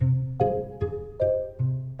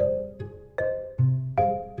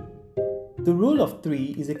The rule of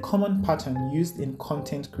three is a common pattern used in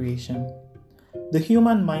content creation. The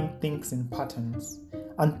human mind thinks in patterns,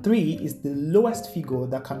 and three is the lowest figure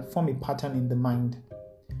that can form a pattern in the mind.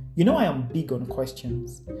 You know I am big on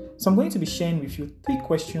questions, so I'm going to be sharing with you three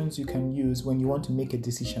questions you can use when you want to make a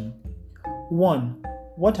decision. 1.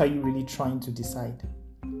 What are you really trying to decide?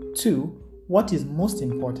 2. What is most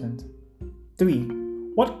important? 3.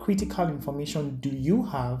 What critical information do you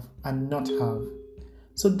have and not have?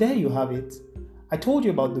 So there you have it. I told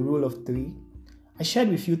you about the rule of three. I shared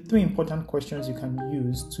with you three important questions you can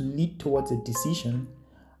use to lead towards a decision,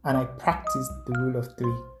 and I practiced the rule of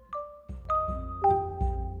three.